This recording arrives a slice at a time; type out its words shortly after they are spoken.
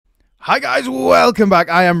Hi guys, welcome back.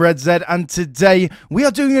 I am Red Zed, and today we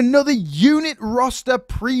are doing another unit roster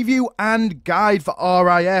preview and guide for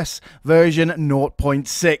RIS version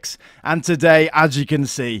 0.6. And today, as you can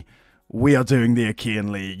see, we are doing the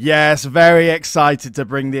Achaean League. Yes, very excited to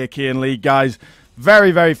bring the Achaean League, guys.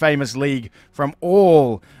 Very, very famous league from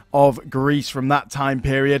all of Greece from that time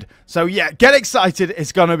period. So yeah, get excited.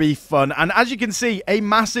 It's going to be fun. And as you can see, a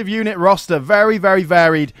massive unit roster, very, very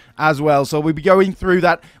varied as well. So we'll be going through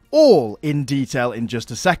that all in detail in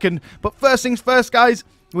just a second. But first things first, guys,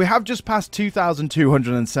 we have just passed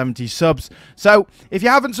 2,270 subs. So if you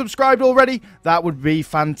haven't subscribed already, that would be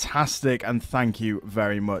fantastic. And thank you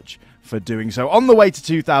very much for doing so. On the way to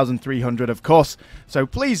 2,300, of course. So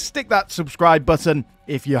please stick that subscribe button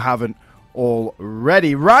if you haven't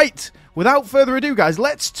already. Right, without further ado, guys,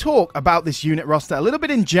 let's talk about this unit roster a little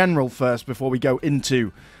bit in general first before we go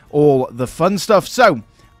into all the fun stuff. So,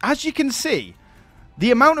 as you can see,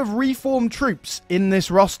 the amount of reformed troops in this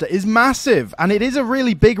roster is massive, and it is a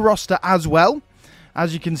really big roster as well,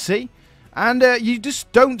 as you can see. And you just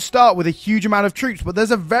don't start with a huge amount of troops, but there's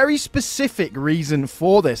a very specific reason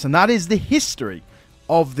for this, and that is the history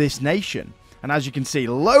of this nation. And as you can see,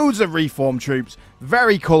 loads of reformed troops,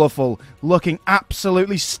 very colourful, looking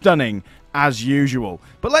absolutely stunning as usual.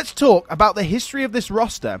 But let's talk about the history of this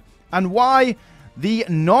roster and why the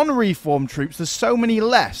non-reformed troops, there's so many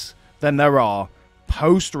less than there are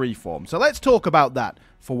post-reform. So let's talk about that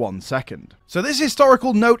for 1 second. So this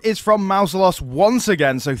historical note is from Mausolos once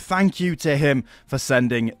again, so thank you to him for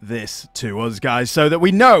sending this to us, guys, so that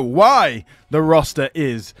we know why the roster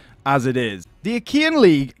is as it is. The Achaean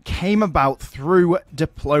League came about through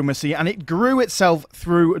diplomacy, and it grew itself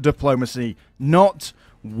through diplomacy, not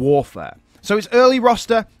warfare. So its early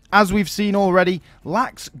roster, as we've seen already,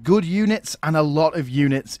 lacks good units, and a lot of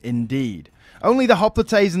units indeed. Only the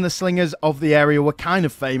hoplites and the slingers of the area were kind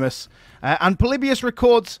of famous, and Polybius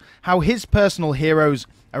records how his personal heroes,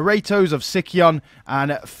 Aratos of Sicyon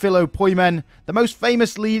and Philopoemen, the most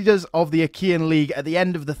famous leaders of the Achaean League at the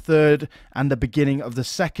end of the 3rd and the beginning of the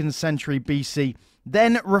 2nd century BC,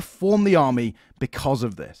 then reformed the army because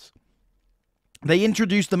of this. They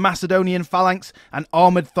introduced the Macedonian phalanx and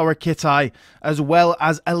armoured thoracitai, as well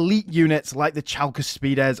as elite units like the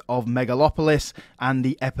Chalcospides of Megalopolis and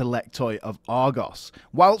the Epilectoi of Argos,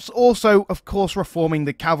 whilst also, of course, reforming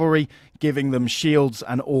the cavalry, giving them shields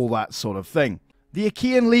and all that sort of thing. The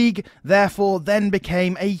Achaean League, therefore, then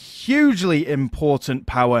became a hugely important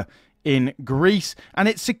power in Greece, and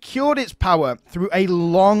it secured its power through a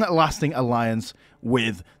long-lasting alliance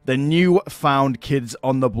with the new-found kids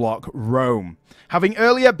on the block, Rome, having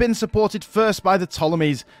earlier been supported first by the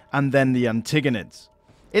Ptolemies and then the Antigonids.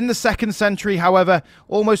 In the 2nd century, however,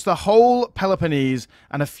 almost the whole Peloponnese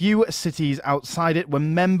and a few cities outside it were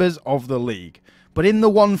members of the League. But in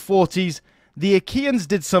the 140s, the Achaeans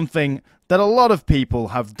did something that a lot of people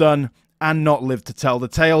have done and not lived to tell the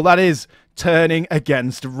tale, that is, turning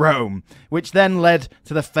against Rome, which then led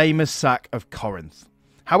to the famous sack of Corinth.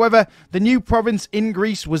 However, the new province in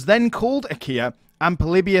Greece was then called Achaea, and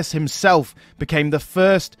Polybius himself became the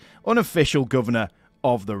first unofficial governor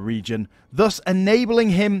of the region, thus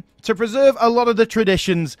enabling him to preserve a lot of the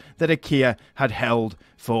traditions that Achaea had held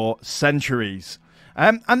for centuries.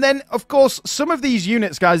 And then, of course, some of these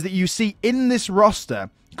units, guys, that you see in this roster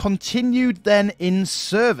continued then in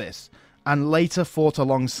service and later fought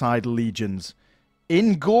alongside legions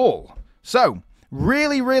in Gaul. So,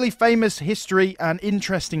 really, really famous history and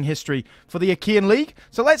interesting history for the Achaean League.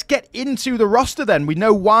 So let's get into the roster then. We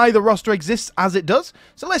know why the roster exists as it does,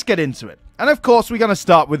 so let's get into it. And of course, we're going to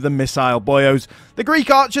start with the missile boyos. The Greek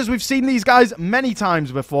archers, we've seen these guys many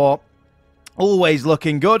times before. Always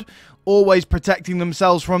looking good. Always protecting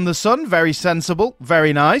themselves from the sun. Very sensible.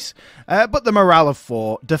 Very nice. But the morale of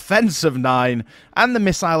 4, defense of 9, and the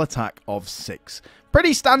missile attack of 6.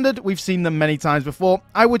 Pretty standard. We've seen them many times before.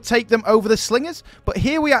 I would take them over the slingers. But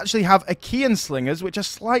here we actually have Achaean slingers, which are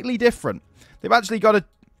slightly different. They've actually got a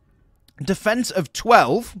defense of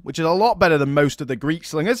 12, which is a lot better than most of the Greek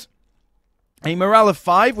slingers. A morale of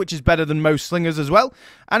 5, which is better than most slingers as well.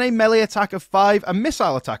 And a melee attack of 5, a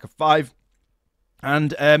missile attack of 5.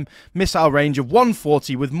 And missile range of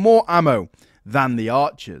 140 with more ammo than the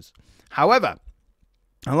archers. However,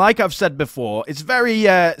 like I've said before, it's very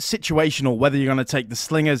situational whether you're going to take the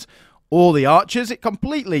slingers or the archers. It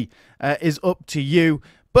completely is up to you.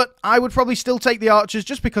 But I would probably still take the archers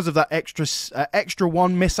just because of that extra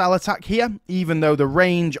 1 missile attack here, even though the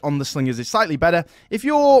range on the slingers is slightly better. If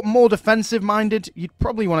you're more defensive-minded, you'd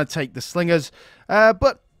probably want to take the slingers.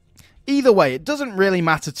 But either way, it doesn't really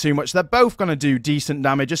matter too much. They're both going to do decent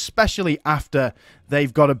damage, especially after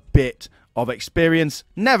they've got a bit of experience.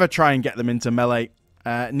 Never try and get them into melee,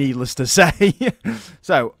 needless to say.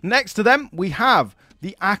 So, next to them, we have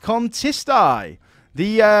the Achaean,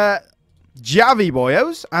 the Javi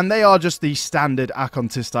boyos, and they are just the standard Achaean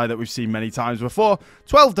that we've seen many times before.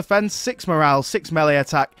 12 defense, 6 morale, 6 melee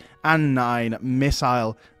attack, and 9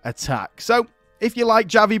 missile attack. So, if you like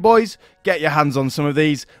Javi boys, get your hands on some of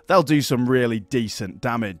these. They'll do some really decent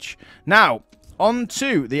damage. Now, on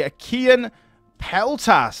to the Achaean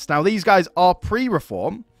Peltas. Now, these guys are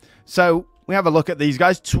pre-reform. So, we have a look at these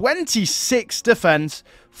guys. 26 defense,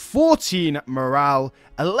 14 morale,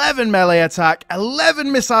 11 melee attack,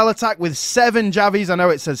 11 missile attack with 7 Javis. I know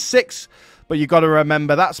it says 6, but you got to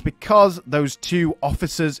remember that's because those 2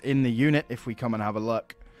 officers in the unit, if we come and have a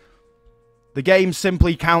look. The game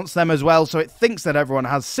simply counts them as well, so it thinks that everyone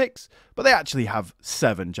has 6, but they actually have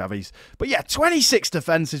 7 Javis. But yeah, 26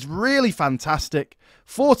 defense is really fantastic.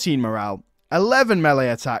 14 morale, 11 melee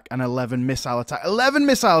attack, and 11 missile attack. 11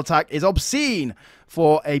 missile attack is obscene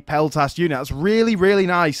for a Peltas unit. That's really, really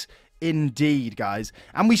nice indeed, guys.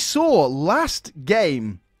 And we saw last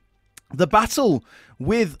game the battle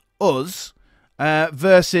with us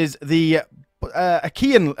versus the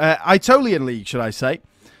Achaean League, should I say.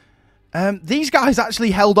 These guys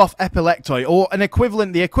actually held off Epilectoi, or the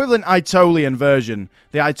equivalent Aetolian version,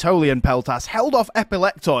 the Aetolian Peltas, held off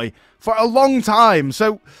Epilectoi for a long time.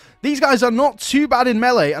 So these guys are not too bad in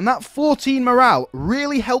melee, and that 14 morale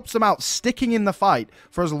really helps them out sticking in the fight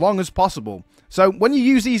for as long as possible. So when you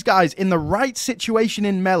use these guys in the right situation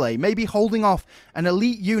in melee, maybe holding off an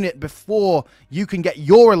elite unit before you can get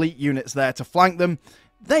your elite units there to flank them,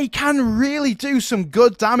 they can really do some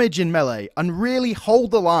good damage in melee and really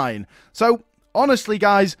hold the line. So, honestly,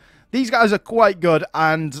 guys, these guys are quite good.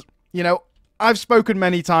 And, you know, I've spoken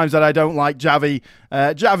many times that I don't like Javi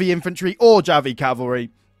infantry or Javi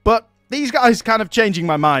cavalry. But these guys kind of changing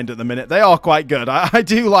my mind at the minute. They are quite good. I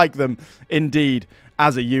do like them, indeed,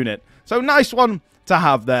 as a unit. So, nice one to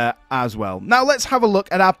have there as well. Now, let's have a look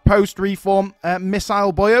at our post-reform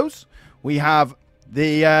missile boyos. We have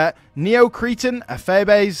the Neo-Cretan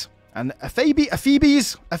Ephebes and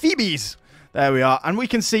Ephebes. There we are. And we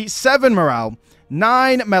can see 7 morale,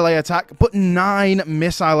 9 melee attack, but 9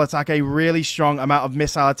 missile attack. A really strong amount of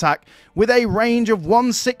missile attack with a range of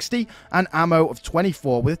 160 and ammo of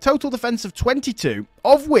 24 with a total defense of 22,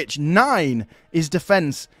 of which 9 is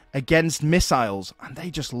defense against missiles. And they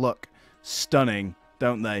just look stunning,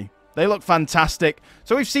 don't they? They look fantastic.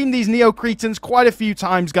 So we've seen these Neo-Cretans quite a few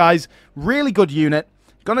times, guys. Really good unit.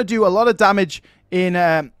 Going to do a lot of damage in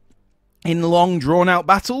long, drawn-out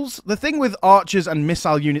battles. The thing with archers and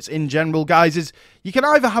missile units in general, guys, is you can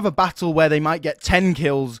either have a battle where they might get 10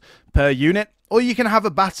 kills per unit, or you can have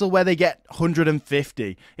a battle where they get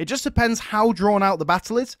 150. It just depends how drawn-out the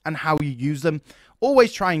battle is and how you use them.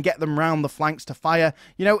 Always try and get them round the flanks to fire.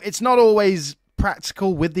 You know, it's not always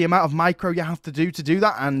practical with the amount of micro you have to do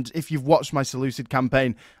that, and if you've watched my Seleucid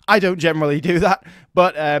campaign, I don't generally do that,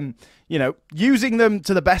 but you know, using them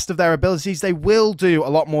to the best of their abilities, they will do a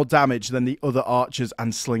lot more damage than the other archers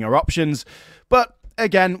and slinger options. But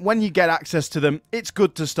again, when you get access to them, it's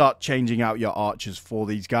good to start changing out your archers for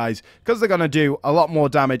these guys, because they're going to do a lot more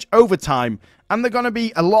damage over time, and they're going to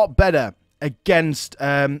be a lot better against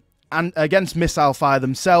missile fire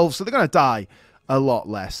themselves, so they're going to die a lot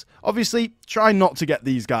less. Obviously, try not to get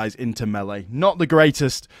these guys into melee. Not the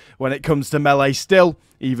greatest when it comes to melee still,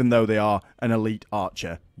 even though they are an elite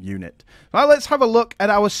archer unit. Now, let's have a look at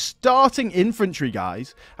our starting infantry,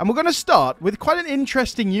 guys. And we're going to start with quite an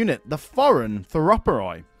interesting unit, the foreign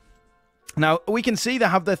Theroporoi. Now, we can see they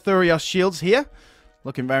have their Thurios shields here.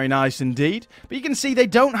 Looking very nice indeed. But you can see they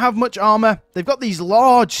don't have much armor. They've got these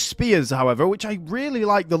large spears, however, which I really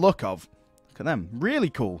like the look of. Look at them. Really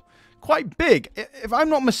cool. Quite big. If I'm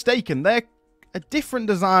not mistaken, they're a different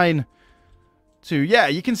design to... Yeah,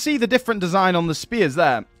 you can see the different design on the spears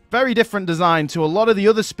there. Very different design to a lot of the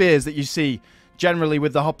other spears that you see generally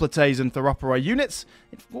with the Hoplites and Theroporoi units.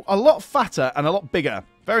 It's a lot fatter and a lot bigger.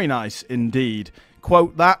 Very nice indeed.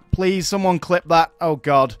 Quote that, please. Someone clip that. Oh,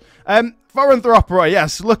 God. Foreign Theroporoi,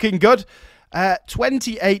 yes, looking good.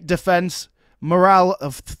 28 defense. Morale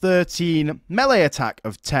of 13, melee attack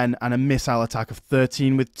of 10, and a missile attack of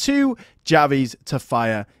 13 with 2 Javis to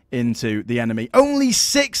fire into the enemy. Only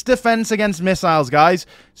 6 defense against missiles, guys.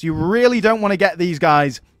 So you really don't want to get these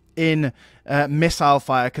guys in missile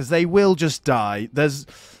fire, because they will just die. There's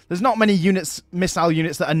not many missile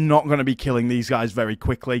units that are not going to be killing these guys very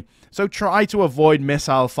quickly. So try to avoid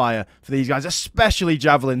missile fire for these guys, especially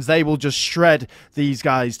javelins. They will just shred these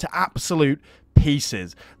guys to absolute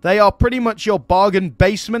pieces. They are pretty much your bargain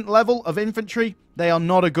basement level of infantry. They are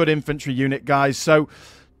not a good infantry unit, guys. So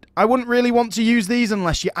I wouldn't really want to use these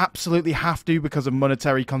unless you absolutely have to because of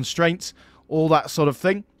monetary constraints, all that sort of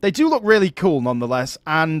thing. They do look really cool nonetheless,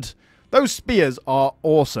 and those spears are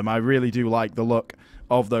awesome. I really do like the look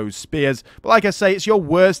of those spears. But like I say, it's your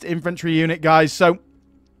worst infantry unit, guys, so,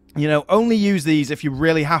 you know, only use these if you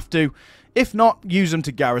really have to. If not, use them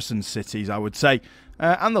to garrison cities, I would say,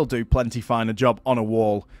 and they'll do plenty finer job on a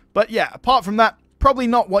wall. But yeah, apart from that, probably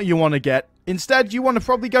not what you want to get. Instead, you want to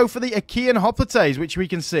probably go for the Achaean hoplites, which we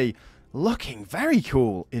can see looking very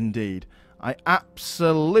cool indeed. I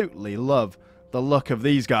absolutely love the look of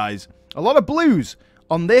these guys. A lot of blues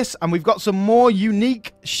on this, and we've got some more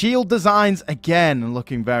unique shield designs again,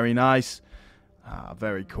 looking very nice.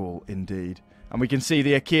 Very cool indeed. And we can see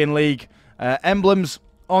the Achaean League emblems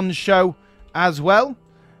on show as well.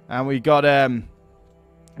 And we got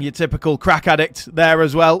your typical crack addict there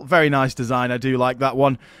as well. Very nice design. I do like that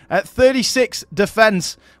one. 36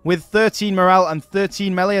 defense with 13 morale and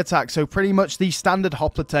 13 melee attack. So pretty much the standard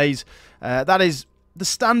hoplites. That is the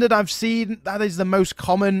standard I've seen. That is the most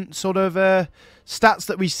common sort of stats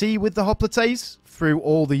that we see with the hoplites through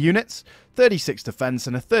all the units. 36 defense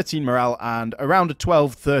and a 13 morale and around a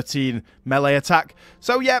 12-13 melee attack.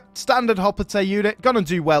 So yeah, standard hoplite unit. Gonna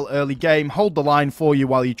do well early game. Hold the line for you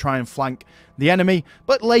while you try and flank the enemy.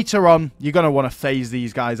 But later on, you're gonna want to phase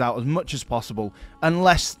these guys out as much as possible.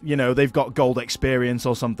 Unless, you know, they've got gold experience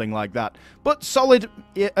or something like that. But solid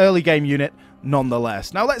early game unit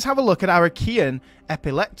nonetheless. Now let's have a look at our Achaean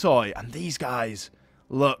epileptoi. And these guys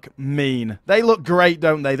look mean. They look great,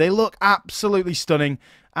 don't they? They look absolutely stunning.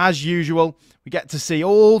 As usual, we get to see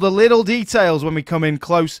all the little details when we come in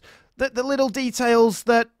close. The little details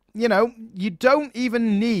that, you know, you don't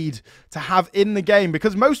even need to have in the game,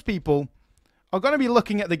 because most people are going to be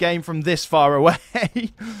looking at the game from this far away.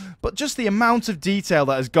 But just the amount of detail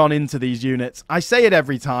that has gone into these units, I say it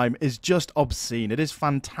every time, is just obscene. It is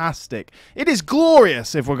fantastic. It is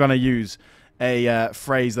glorious, if we're going to use a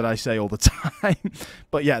phrase that I say all the time.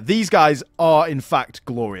 But yeah, these guys are in fact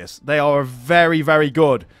glorious. They are a very, very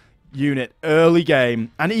good unit early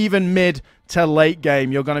game, and even mid to late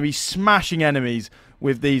game, you're going to be smashing enemies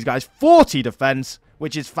with these guys. 40 defense,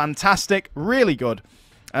 which is fantastic, really good.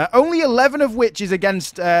 Only 11 of which is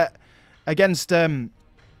against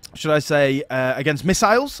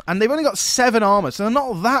missiles, and they've only got 7 armor, so they're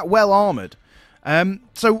not that well armored.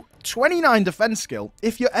 So 29 defense skill.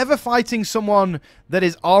 If you're ever fighting someone that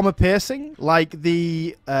is armor piercing, like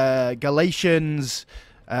the Galatians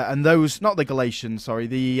and those, not the Galatians, sorry,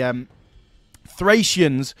 the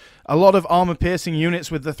Thracians, a lot of armor piercing units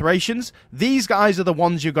with the Thracians, these guys are the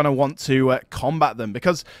ones you're going to want to combat them,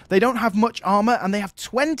 because they don't have much armor and they have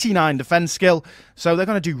 29 defense skill, so they're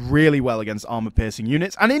going to do really well against armor piercing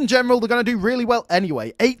units, and in general they're going to do really well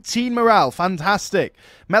anyway. 18 morale, fantastic.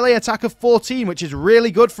 Melee attack of 14, which is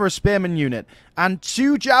really good for a spearman unit, and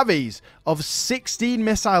 2 javies of 16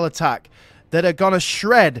 missile attack that are going to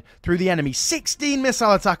shred through the enemy. 16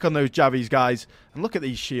 missile attack on those javies, guys, and look at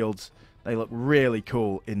these shields. They look really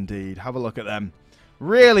cool indeed. Have a look at them.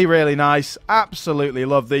 Really, really nice. Absolutely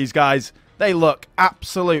love these guys. They look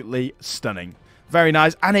absolutely stunning. Very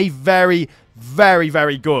nice. And a very, very,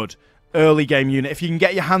 very good early game unit. If you can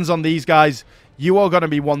get your hands on these guys, you are going to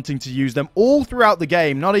be wanting to use them all throughout the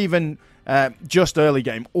game. Not even just early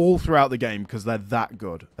game. All throughout the game, because they're that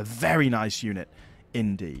good. A very nice unit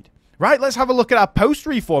indeed. Right, let's have a look at our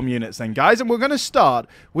post-reform units then, guys, and we're going to start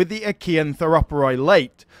with the Achaean Theroporoi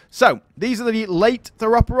late. So, these are the late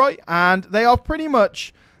Theroporoi, and they are pretty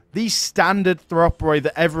much the standard Theroporoi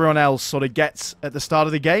that everyone else sort of gets at the start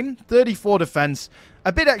of the game. 34 defense,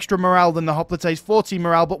 a bit extra morale than the hoplites, 14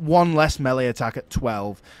 morale, but 1 less melee attack at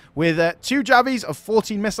 12. With 2 javies of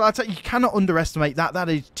 14 missile attack, you cannot underestimate that. That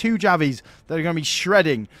is 2 javies that are going to be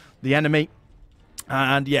shredding the enemy.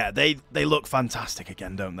 And yeah, they look fantastic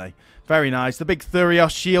again, don't they? Very nice. The big Thurios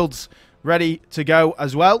shields ready to go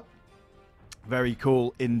as well. Very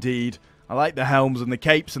cool indeed. I like the helms and the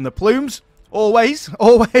capes and the plumes. Always,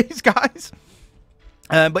 always, guys.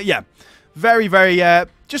 But yeah, very, very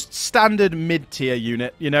just standard mid-tier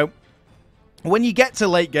unit, you know. When you get to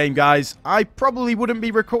late game, guys, I probably wouldn't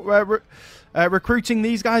be recruiting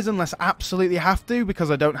these guys unless I absolutely have to,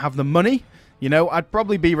 because I don't have the money. You know, I'd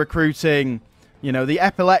probably be recruiting, you know, the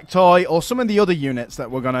Epileptoi or some of the other units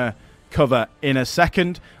that we're going to cover in a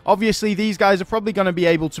second. Obviously, these guys are probably going to be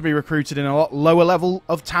able to be recruited in a lot lower level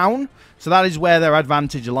of town. So that is where their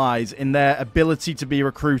advantage lies, in their ability to be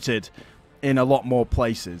recruited in a lot more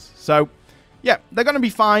places. So, yeah, they're going to be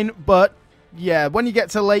fine. But, yeah, when you get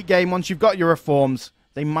to late game, once you've got your reforms,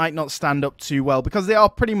 they might not stand up too well, because they are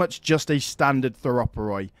pretty much just a standard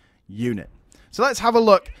Theroporoi unit. So let's have a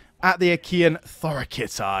look at the Achaean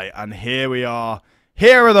Thorakitai. And here we are.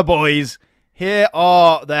 Here are the boys. Here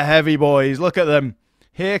are the heavy boys. Look at them.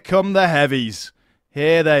 Here come the heavies.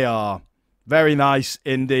 Here they are. Very nice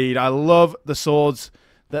indeed. I love the swords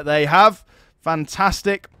that they have.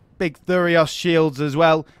 Fantastic. Big Thurios shields as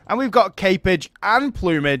well. And we've got capage and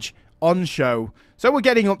plumage on show. So we're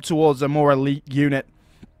getting up towards a more elite unit.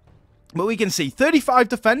 But we can see 35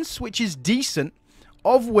 defense, which is decent.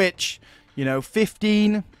 Of which, you know,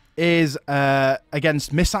 15 is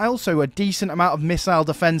against missiles. So a decent amount of missile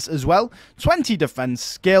defense as well. 20 defense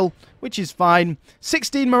skill, which is fine.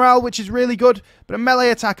 16 morale, which is really good. But a melee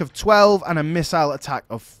attack of 12 and a missile attack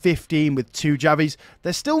of 15 with 2 javies.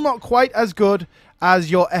 They're still not quite as good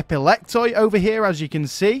as your Epilectoi over here, as you can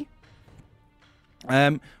see.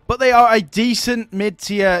 But they are a decent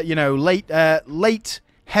mid-tier, you know, late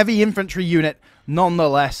heavy infantry unit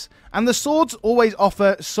nonetheless. And the swords always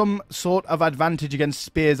offer some sort of advantage against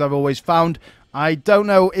spears, I've always found. I don't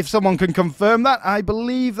know if someone can confirm that. I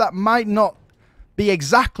believe that might not be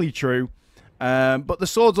exactly true. But the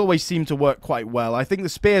swords always seem to work quite well. I think the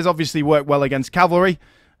spears obviously work well against cavalry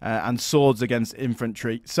and swords against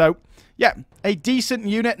infantry. So, yeah, a decent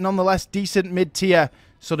unit nonetheless. Decent mid-tier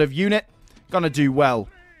sort of unit. Gonna do well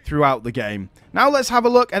throughout the game. Now let's have a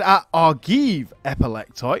look at our Argive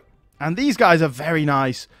Epilectoi. And these guys are very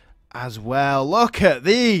nice as well. Look at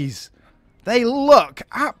these. They look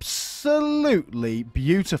absolutely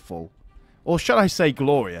beautiful. Or should I say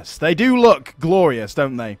glorious? They do look glorious,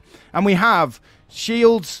 don't they? And we have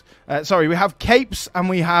shields. We have capes and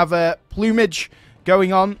we have plumage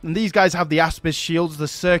going on. And these guys have the Aspis shields, the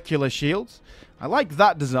circular shields. I like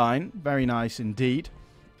that design. Very nice indeed.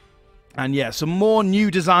 And yeah, some more new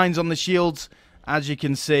designs on the shields. As you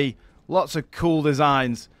can see, lots of cool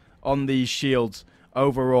designs on these shields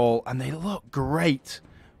overall. And they look great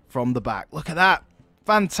from the back. Look at that.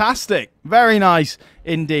 Fantastic. Very nice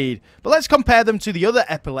indeed. But let's compare them to the other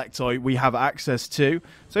Epilectoi we have access to.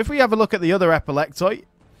 So if we have a look at the other Epilectoi,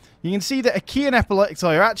 you can see that Achaean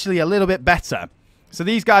Epilectoi are actually a little bit better. So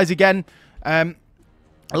these guys, again, a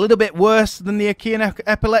little bit worse than the Achaean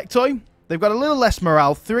Epilectoi. They've got a little less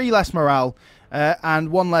morale, 3 less morale,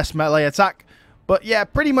 and 1 less melee attack. But yeah,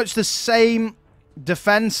 pretty much the same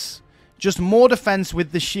defense, just more defense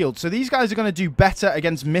with the shield. So these guys are going to do better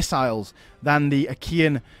against missiles than the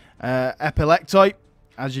Achaean Epilectoi,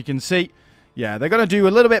 as you can see. Yeah, they're going to do a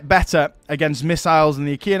little bit better against missiles than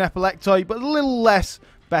the Achaean Epilectoi, but a little less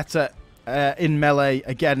better in melee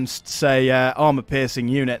against, say, armor-piercing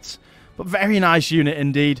units. But very nice unit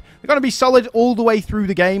indeed. They're going to be solid all the way through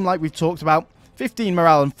the game, like we've talked about. 15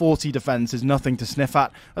 morale and 40 defense is nothing to sniff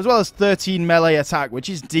at, as well as 13 melee attack, which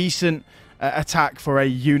is decent attack for a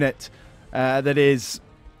unit that is,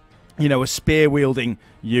 you know, a spear-wielding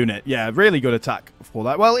unit. Yeah, really good attack for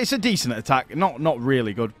that. Well, it's a decent attack. Not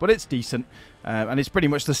really good, but it's decent. And it's pretty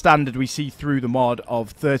much the standard we see through the mod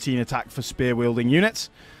of 13 attack for spear-wielding units.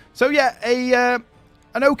 So, yeah,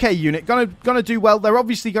 an okay unit. Gonna do well. They're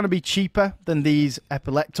obviously going to be cheaper than these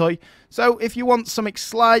Epilectoi. So, if you want something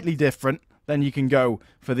slightly different, then you can go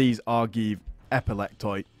for these Argive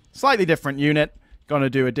Epilectoi. Slightly different unit. Going to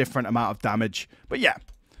do a different amount of damage. But, yeah.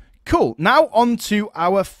 Cool. Now on to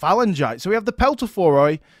our Phalangites. So we have the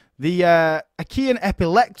Peltophoroi, the Achaean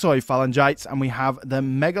Epilectoi Phalangites, and we have the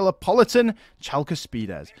Megalopolitan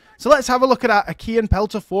Chalcospides. So let's have a look at our Achaean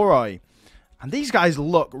Peltophoroi. And these guys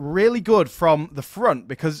look really good from the front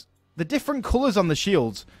because the different colours on the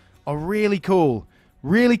shields are really cool.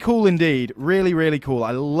 Really cool indeed. Really, really cool.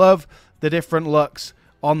 I love the different looks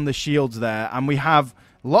on the shields there. And we have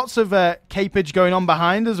lots of capage going on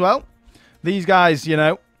behind as well. These guys, you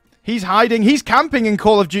know, he's hiding. He's camping in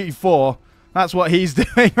Call of Duty 4. That's what he's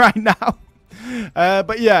doing right now.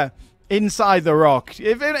 But yeah, inside the rock.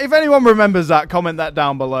 If anyone remembers that, comment that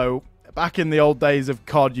down below. Back in the old days of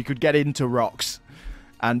COD, you could get into rocks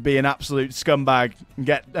and be an absolute scumbag and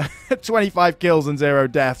get 25 kills and 0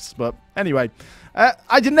 deaths. But anyway,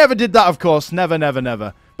 I never did that, of course. Never, never,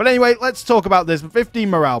 never. But anyway, let's talk about this. 15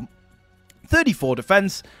 morale, 34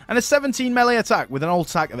 defense, and a 17 melee attack with an ult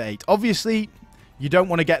attack of 8. Obviously, you don't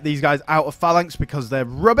want to get these guys out of phalanx because they're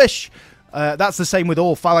rubbish. That's the same with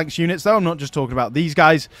all phalanx units, though. I'm not just talking about these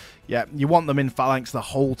guys. Yeah, you want them in phalanx the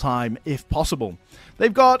whole time, if possible.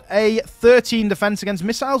 They've got a 13 defense against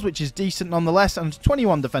missiles, which is decent nonetheless, and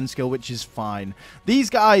 21 defense skill, which is fine. These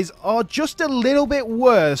guys are just a little bit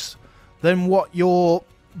worse than what your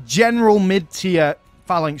general mid-tier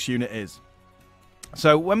phalanx unit is.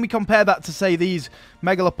 So when we compare that to, say, these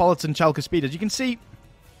Megalopolitan Chalcospides, you can see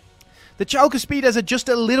the Chalcospides are just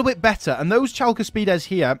a little bit better, and those Chalcospides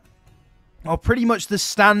here are pretty much the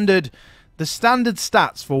standard the standard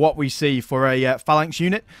stats for what we see for a phalanx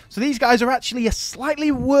unit. So these guys are actually a slightly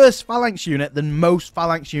worse phalanx unit than most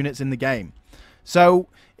phalanx units in the game. So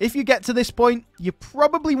if you get to this point, you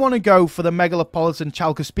probably want to go for the Megalopolitan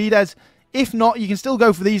Chalcospides. If not, you can still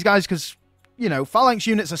go for these guys because, you know, phalanx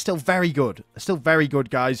units are still very good. They're still very good,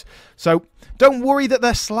 guys. So don't worry that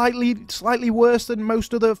they're slightly worse than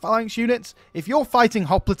most other phalanx units. If you're fighting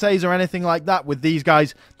hoplites or anything like that with these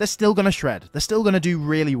guys, they're still going to shred. They're still going to do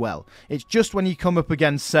really well. It's just when you come up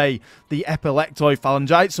against, say, the Epileptoi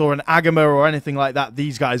phalangites or an Agama or anything like that,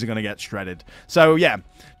 these guys are going to get shredded. So, yeah,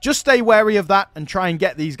 just stay wary of that and try and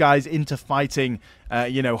get these guys into fighting,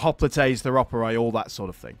 you know, hoplites, theropori, all that sort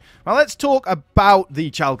of thing. Now, let's talk about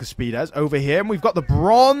the Chalcospides over here. And we've got the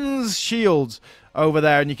bronze shields over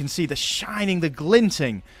there, and you can see the shining, the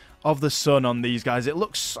glinting of the sun on these guys. It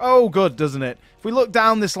looks so good, doesn't it? If we look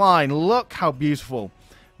down this line, look how beautiful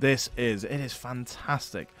this is. It is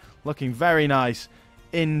fantastic. Looking very nice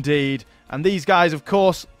indeed. And these guys, of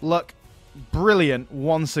course, look brilliant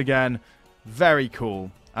once again. Very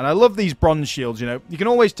cool. And I love these bronze shields, you know. You can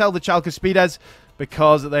always tell the Chalcospides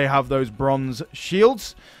because they have those bronze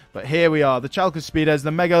shields. But here we are, the Chalcospides,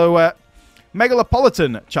 the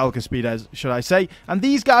Megalopolitan Chalcospides, should I say. And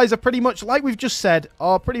these guys are pretty much, like we've just said,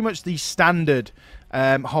 are pretty much the standard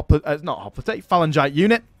phalangite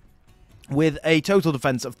unit with a total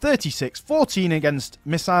defense of 36, 14 against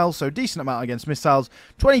missiles, so decent amount against missiles,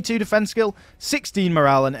 22 defense skill, 16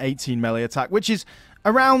 morale, and 18 melee attack, which is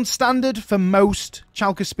around standard for most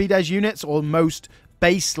Chalcospides units or most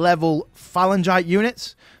base level phalangite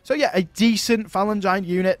units. So yeah, a decent phalangite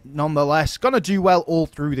unit nonetheless. Gonna do well all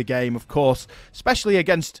through the game, of course, especially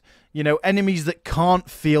against, you know, enemies that can't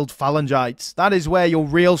field phalangites. That is where your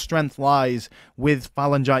real strength lies with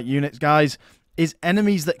phalangite units, guys, is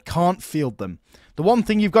enemies that can't field them. The one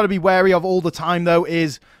thing you've got to be wary of all the time, though,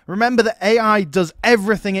 is remember that AI does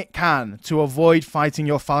everything it can to avoid fighting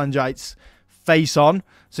your phalangites face on.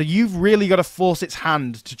 So you've really got to force its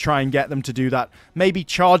hand to try and get them to do that. Maybe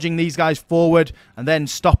charging these guys forward and then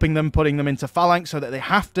stopping them, putting them into phalanx so that they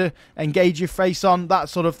have to engage you face on, that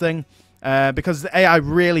sort of thing. Because the AI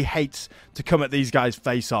really hates to come at these guys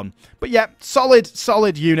face on. But yeah,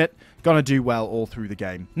 solid unit. Gonna do well all through the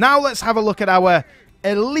game. Now let's have a look at our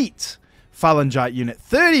elite phalangite unit.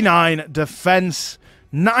 39 defense,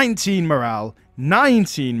 19 morale,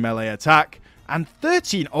 19 melee attack, and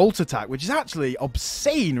 13 ult attack, which is actually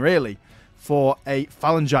obscene, really, for a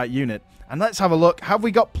phalangite unit. And let's have a look. Have we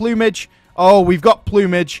got plumage? Oh, we've got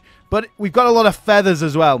plumage, but we've got a lot of feathers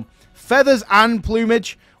as well. Feathers and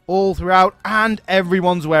plumage all throughout, and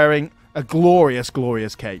everyone's wearing a glorious,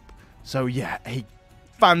 glorious cape. So, yeah, a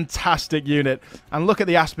fantastic unit. And look at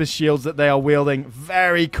the Aspis shields that they are wielding.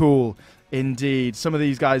 Very cool indeed. Some of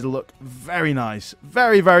these guys look very nice.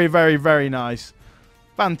 Very, very, very, very nice.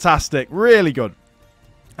 Fantastic. Really good.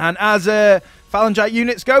 And as phalangite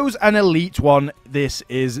units goes, an elite one, this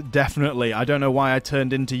is definitely. I don't know why I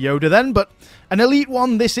turned into Yoda then, but an elite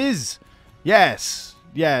one this is. Yes.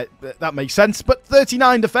 Yeah, that makes sense. But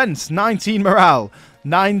 39 defense, 19 morale,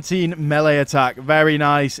 19 melee attack. Very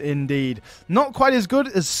nice indeed. Not quite as good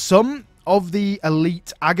as some of the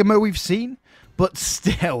elite Agama we've seen, but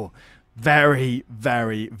still very,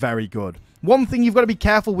 very, very good. One thing you've got to be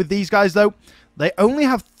careful with these guys, though, they only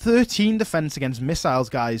have 13 defense against missiles,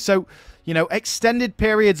 guys. So, you know, extended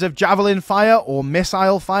periods of javelin fire or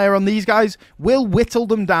missile fire on these guys will whittle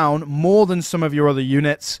them down more than some of your other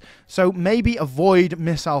units. So maybe avoid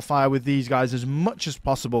missile fire with these guys as much as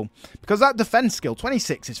possible, because that defense skill,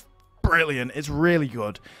 26, is brilliant. It's really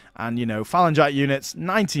good. And, you know, phalangite units,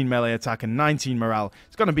 19 melee attack and 19 morale.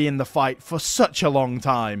 It's going to be in the fight for such a long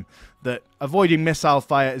time that avoiding missile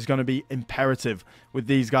fire is going to be imperative with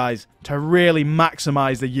these guys to really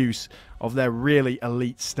maximize the use of their really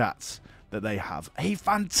elite stats that they have. A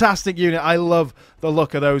fantastic unit. I love the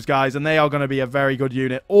look of those guys, and they are going to be a very good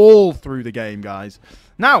unit all through the game, guys.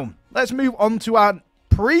 Now, let's move on to our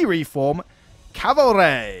pre-reform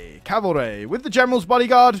Cavalry. Cavalry. With the General's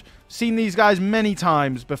Bodyguard, seen these guys many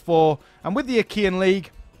times before, and with the Achaean League,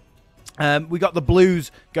 we got the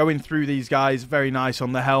blues going through these guys. Very nice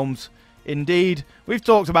on the helms. Indeed. We've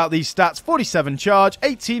talked about these stats. 47 charge,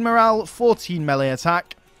 18 morale, 14 melee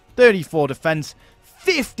attack, 34 defense,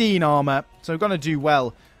 15 armor. So going to do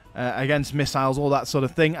well against missiles, all that sort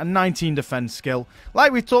of thing. And 19 defense skill.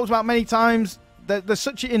 Like we've talked about many times, they're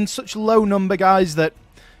in such low number, guys, that,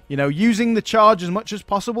 you know, using the charge as much as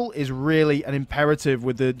possible is really an imperative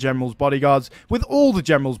with the General's Bodyguards. With all the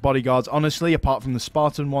General's Bodyguards, honestly, apart from the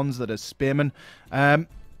Spartan ones that are spearmen.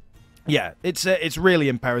 yeah, it's really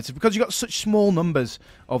imperative because you've got such small numbers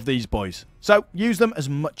of these boys. So use them as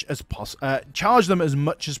much as possible, charge them as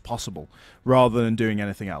much as possible, rather than doing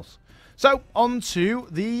anything else. So on to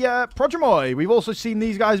the Prodromoi. We've also seen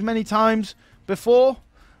these guys many times before.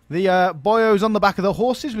 The boyos on the back of the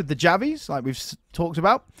horses with the javies, like we've talked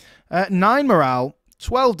about. 9 morale,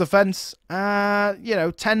 12 defense,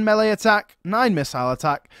 10 melee attack, 9 missile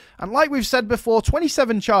attack, and like we've said before,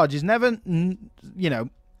 27 charge is never,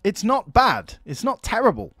 it's not bad. It's not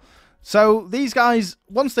terrible. So these guys,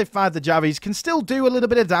 once they've fired the javies, can still do a little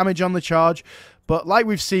bit of damage on the charge. But like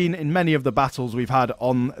we've seen in many of the battles we've had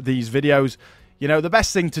on these videos, the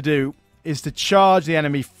best thing to do is to charge the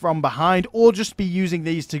enemy from behind, or just be using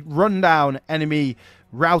these to run down enemy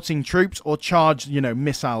routing troops or charge,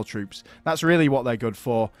 missile troops. That's really what they're good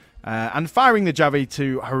for. And firing the javi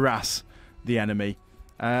to harass the enemy,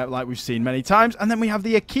 like we've seen many times. And then we have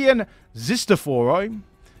the Achaean Zistophoroi.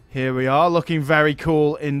 Here we are, looking very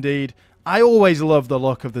cool indeed. I always love the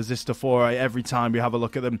look of the Zistophoroi every time we have a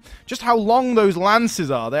look at them. Just how long those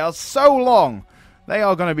lances are. They are so long. They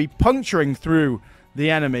are going to be puncturing through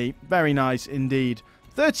the enemy. Very nice indeed.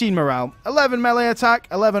 13 morale, 11 melee attack,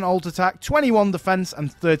 11 ult attack, 21 defense,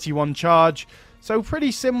 and 31 charge. So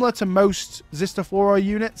pretty similar to most Zistophoroi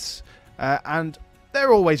units. And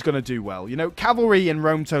they're always going to do well. Cavalry in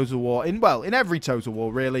Rome Total War, in every Total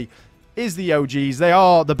War really, is the OGs. They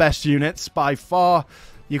are the best units by far.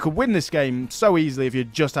 You could win this game so easily if you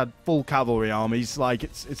just had full cavalry armies. Like,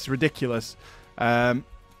 it's ridiculous. If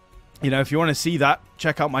you want to see that,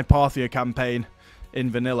 check out my Parthia campaign in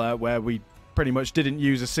vanilla, where we pretty much didn't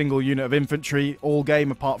use a single unit of infantry all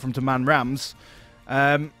game apart from to man rams.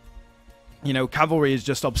 Cavalry is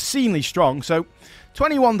just obscenely strong. So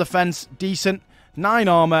 21 defense, decent. 9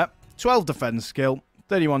 armor, 12 defense skill,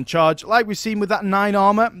 31 charge. Like we've seen with that 9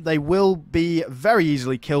 armor, they will be very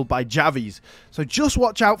easily killed by javies. So just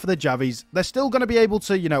watch out for the javies. They're still going to be able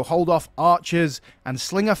to, hold off archers and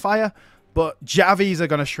slinger fire, but javies are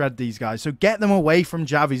going to shred these guys. So get them away from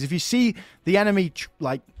javies. If you see the enemy,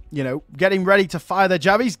 getting ready to fire their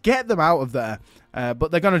javies, get them out of there.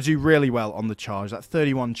 But they're going to do really well on the charge. That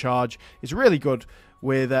 31 charge is really good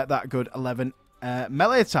with that good 11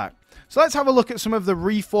 melee attack. So let's have a look at some of the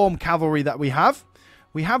reformed cavalry that we have.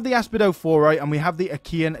 We have the Aspidophoroi and we have the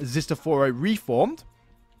Achaean Zistophoroi reformed.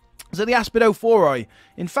 So the Aspidophoroi,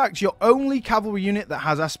 in fact, your only cavalry unit that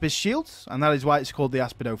has Aspis shields, and that is why it's called the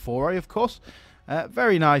Aspidophoroi, of course.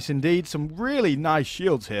 Very nice indeed. Some really nice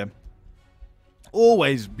shields here.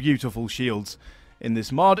 Always beautiful shields in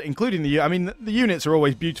this mod, including the units are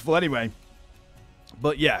always beautiful anyway.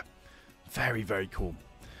 But yeah, very, very cool.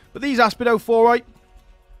 But these Aspidophoroi,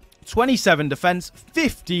 27 defense,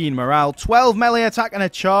 15 morale, 12 melee attack, and a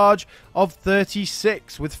charge of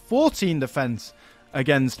 36 with 14 defense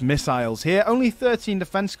against missiles here. Only 13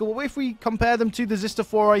 defense skill. If we compare them to the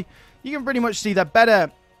Zistophoroi, you can pretty much see they're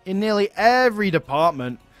better in nearly every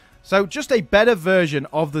department. So just a better version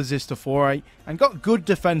of the Zistophoroi, and got good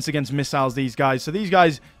defense against missiles, these guys. So these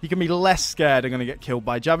guys, you can be less scared are going to get killed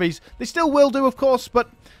by javies. They still will do, of course, but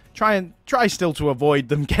try still to avoid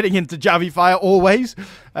them getting into javi fire always.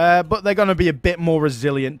 But they're going to be a bit more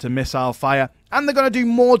resilient to missile fire, and they're going to do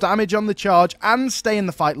more damage on the charge and stay in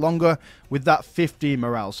the fight longer with that 15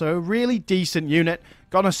 morale. So a really decent unit,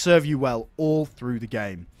 going to serve you well all through the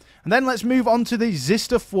game. And then let's move on to the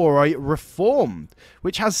Zistophoroi Reformed,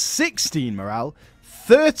 which has 16 morale,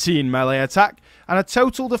 13 melee attack, and a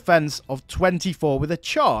total defense of 24 with a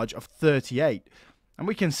charge of 38. And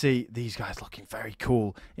we can see these guys looking very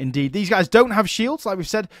cool indeed. These guys don't have shields, like we've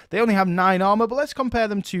said. They only have 9 armor, but let's compare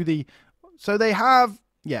them to the... So they have,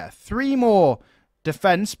 3 more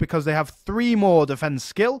defense because they have 3 more defense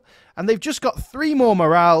skill. And they've just got 3 more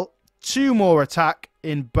morale, 2 more attack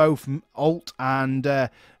in both ult and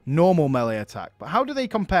normal melee attack. But how do they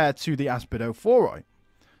compare to the Aspidophoroi?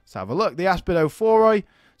 Let's have a look. The Aspidophoroi,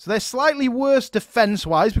 so they're slightly worse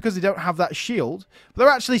defense-wise because they don't have that shield. But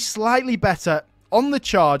they're actually slightly better on the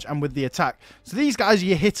charge and with the attack. So these guys are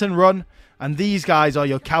your hit and run, and these guys are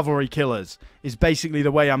your cavalry killers, is basically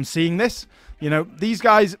the way I'm seeing this. These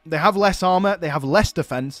guys, they have less armor, they have less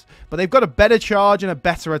defense, but they've got a better charge and a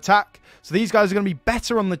better attack. So these guys are going to be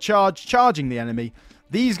better on the charge, charging the enemy.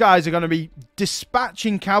 These guys are going to be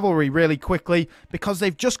dispatching cavalry really quickly because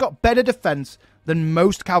they've just got better defense than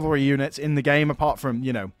most cavalry units in the game, apart from,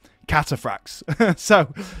 cataphracts.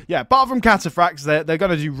 So, yeah, apart from cataphracts, they're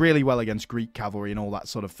going to do really well against Greek cavalry and all that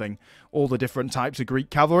sort of thing. All the different types of Greek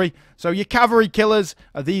cavalry. So your cavalry killers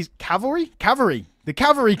are these... Cavalry? Cavalry. The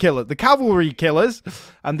cavalry killers.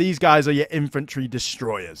 And these guys are your infantry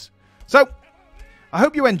destroyers. So, I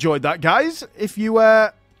hope you enjoyed that, guys. If you...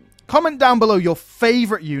 comment down below your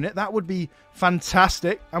favorite unit. That would be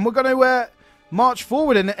fantastic. And we're going to march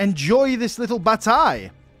forward and enjoy this little bataille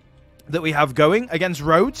that we have going against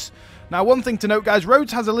Rhodes. Now, one thing to note, guys,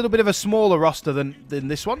 Rhodes has a little bit of a smaller roster than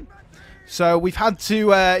this one. So we've had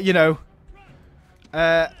to, you know,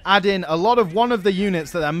 add in a lot of one of the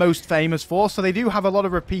units that they're most famous for. So they do have a lot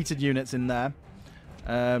of repeated units in there.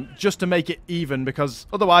 Just to make it even, because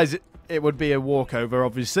otherwise it would be a walkover,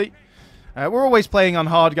 obviously. We're always playing on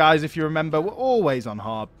hard, guys, if you remember. We're always on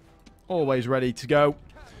hard. Always ready to go.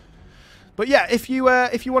 But yeah, if you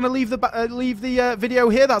want to leave the video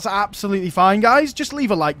here, that's absolutely fine, guys. Just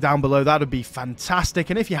leave a like down below. That would be fantastic.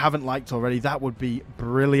 And if you haven't liked already, that would be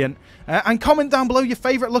brilliant. And comment down below your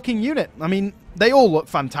favorite looking unit. I mean, they all look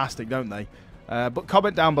fantastic, don't they? But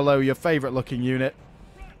comment down below your favorite looking unit.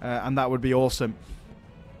 And that would be awesome.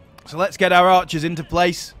 So let's get our archers into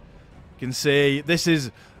place. You can see this is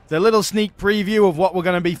the little sneak preview of what we're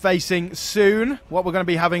going to be facing soon. What we're going to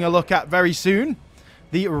be having a look at very soon.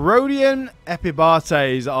 The Rhodian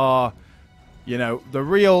Epibartes are, you know, the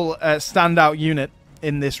real standout unit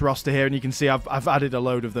in this roster here. And you can see I've added a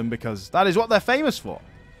load of them because that is what they're famous for.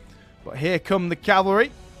 But here come the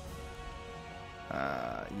cavalry.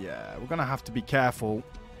 Yeah, we're going to have to be careful.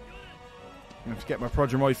 I'm going to get my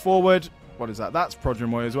Prodromoy forward. What is that? That's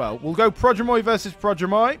Prodromoy as well. We'll go Prodromoy versus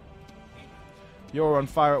Prodromoy. You're on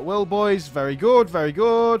fire at will, boys. Very good, very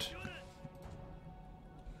good.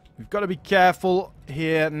 We've got to be careful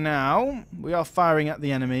here now. We are firing at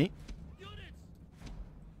the enemy.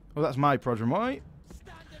 Oh, that's my Prodromoy.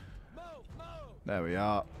 There we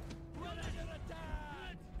are.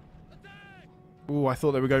 Ooh, I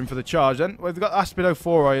thought they were going for the charge then. We've got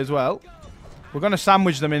Aspidophoroi as well. We're going to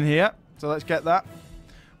sandwich them in here. So let's get that.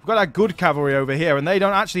 We've got our good cavalry over here, and they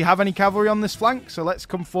don't actually have any cavalry on this flank. So let's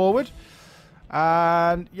come forward.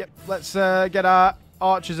 And, yep, let's get our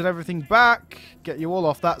archers and everything back. Get you all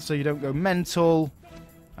off that so you don't go mental.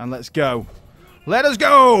 And let's go. Let us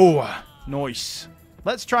go! Nice.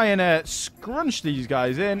 Let's try and scrunch these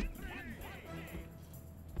guys in.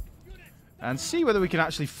 And see whether we can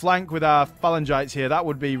actually flank with our phalangites here. That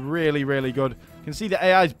would be really, really good. You can see the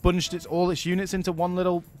AI's bunched all its units into one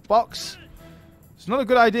little box. It's not a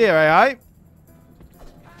good idea, AI.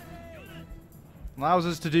 Allows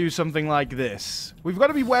us to do something like this. We've got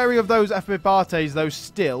to be wary of those Epibartes, though,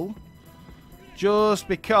 still. Just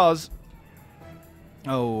because...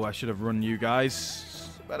 Oh, I should have run you guys.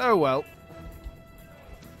 But oh well.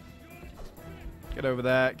 Get over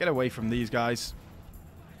there. Get away from these guys.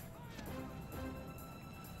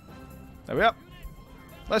 There we are.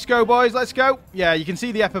 Let's go, boys. Let's go. Yeah, you can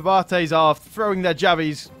see the Epibartes are throwing their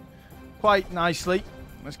javies quite nicely.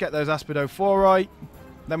 Let's get those Aspidophoroi.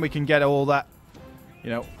 Then we can get all that,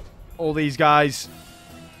 you know, all these guys.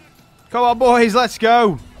 Come on, boys. Let's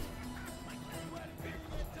go.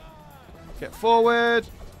 Get forward.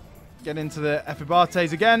 Get into the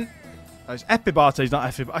Epibartes again. Oh, it's Epibartes, not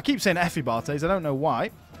Epibartes. I keep saying Epibartes. I don't know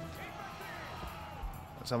why.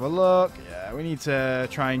 Let's have a look. Yeah, we need to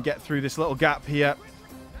try and get through this little gap here.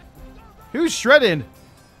 Who's shredding?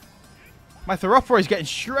 My Theropora is getting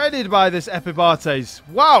shredded by this Epibartes.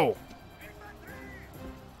 Wow.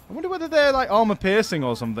 I wonder whether they're like armor piercing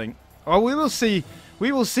or something. Oh, we will see.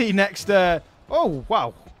 We will see next. Oh,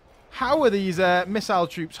 wow. How are these missile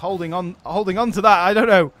troops holding on to that? I don't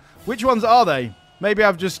know. Which ones are they? Maybe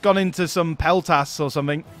I've just gone into some Peltas or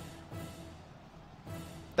something.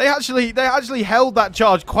 They actually held that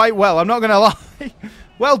charge quite well. I'm not going to lie.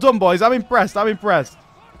 Well done, boys. I'm impressed. I'm impressed.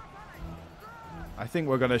 I think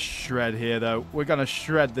we're going to shred here, though. We're going to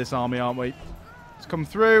shred this army, aren't we? Let's come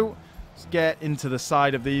through. Let's get into the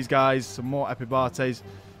side of these guys. Some more Epibartes.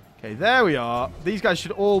 Okay, there we are. These guys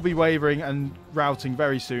should all be wavering and routing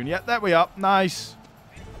very soon. Yep, there we are. Nice.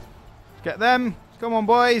 Get them. Come on,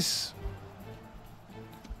 boys.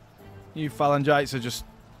 You phalangites are just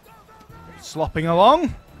slopping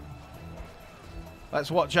along.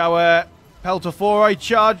 Let's watch our Peltophoroi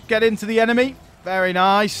charge get into the enemy. Very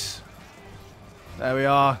nice. There we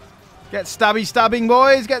are. Get stabby stabbing,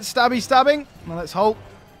 boys. Get stabby stabbing. Well, let's halt.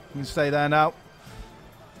 You can stay there now.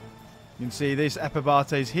 You can see these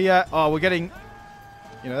Epibartes here. Oh, we're getting...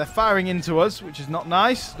 You know, they're firing into us, which is not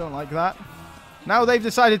nice. Don't like that. Now they've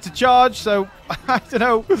decided to charge, so I don't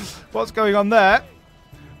know what's going on there.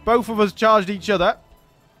 Both of us charged each other.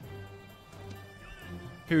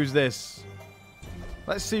 Who's this?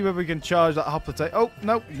 Let's see whether we can charge that hoplite. Oh,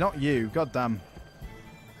 no, not you. God damn.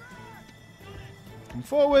 Come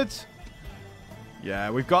forward. Yeah,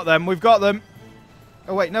 we've got them. We've got them.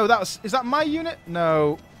 Oh, wait, no, is that my unit?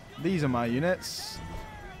 No, these are my units.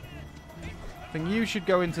 I think you should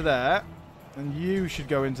go into there. And you should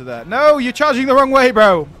go into there. No, you're charging the wrong way,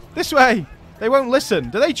 bro. This way. They won't listen.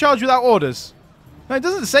 Do they charge without orders? No, it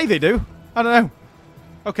doesn't say they do. I don't know.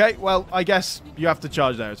 Okay, well, I guess you have to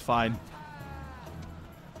charge there. It's fine.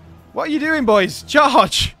 What are you doing, boys?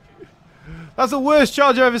 Charge! That's the worst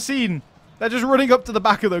charge I've ever seen. They're just running up to the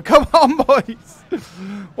back of them. Come on, boys!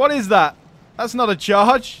 What is that? That's not a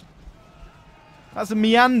charge. That's a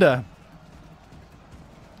meander.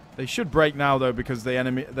 They should break now, though, because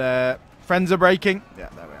their friends are breaking. Yeah,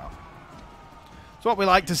 there we are. It's what we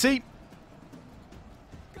like to see.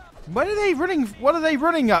 Where are they running? What are they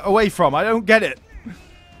running away from? I don't get it.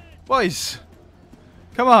 Boys,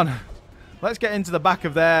 come on. Let's get into the back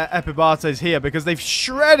of their Epibates here, because they've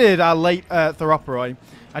shredded our late Theroporoi.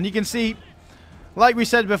 And you can see, like we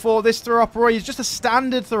said before, this Theroporoi is just a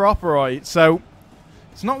standard Theroporoi. So,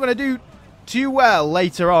 it's not going to do too well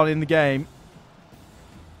later on in the game.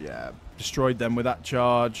 Yeah, destroyed them with that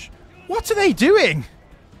charge. What are they doing?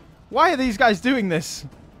 Why are these guys doing this?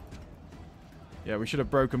 Yeah, we should have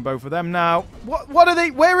broken both of them now. What are they?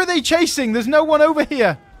 Where are they chasing? There's no one over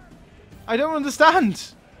here. I don't understand.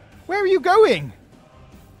 Where are you going?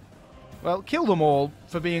 Well, kill them all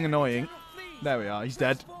for being annoying. There we are. He's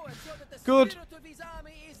dead. Good.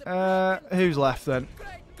 Who's left then?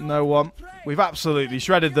 No one. We've absolutely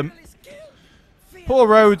shredded them. Poor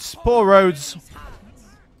roads. Poor roads.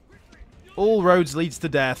 All roads leads to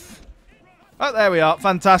death. Oh, there we are.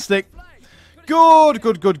 Fantastic. Good,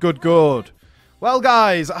 good, good, good, good. Well,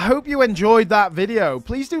 guys, I hope you enjoyed that video.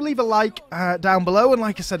 Please do leave a like down below. And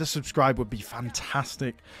like I said, a subscribe would be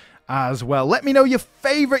fantastic as well. Let me know your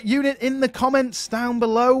favorite unit in the comments down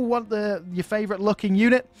below. What your favorite looking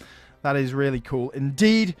unit. That is really cool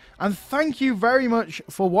indeed. And thank you very much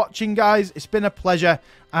for watching, guys. It's been a pleasure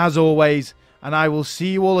as always. And I will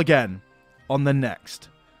see you all again on the next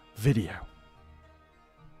video.